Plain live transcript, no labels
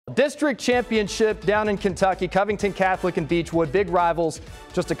District championship down in Kentucky, Covington Catholic and Beechwood, big rivals,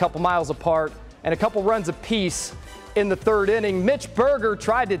 just a couple miles apart, and a couple runs apiece in the third inning. Mitch Berger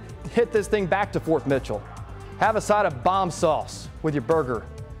tried to hit this thing back to Fort Mitchell. Have a side of bomb sauce with your burger.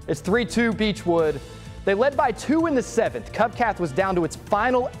 It's 3-2 Beechwood. They led by 2 in the 7th. CovCath was down to its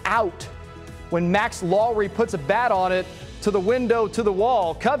final out when Max Lawry puts a bat on it to the window, to the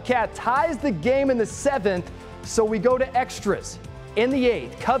wall. CovCath ties the game in the 7th, so we go to extras. In the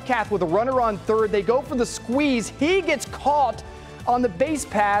 8th, CovCath with a runner on third. They go for the squeeze. He gets caught on the base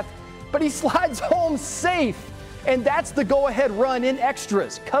path, but he slides home safe. And that's the go-ahead run in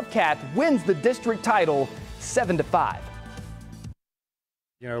extras. CovCath wins the district title 7-5.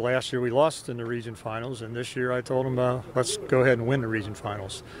 You know, last year we lost in the region finals, and this year I told them, let's go ahead and win the region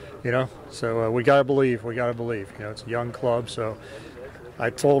finals. You know, so we got to believe. We got to believe. You know, it's a young club, so I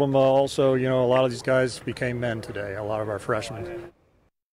told them also, you know, a lot of these guys became men today, a lot of our freshmen.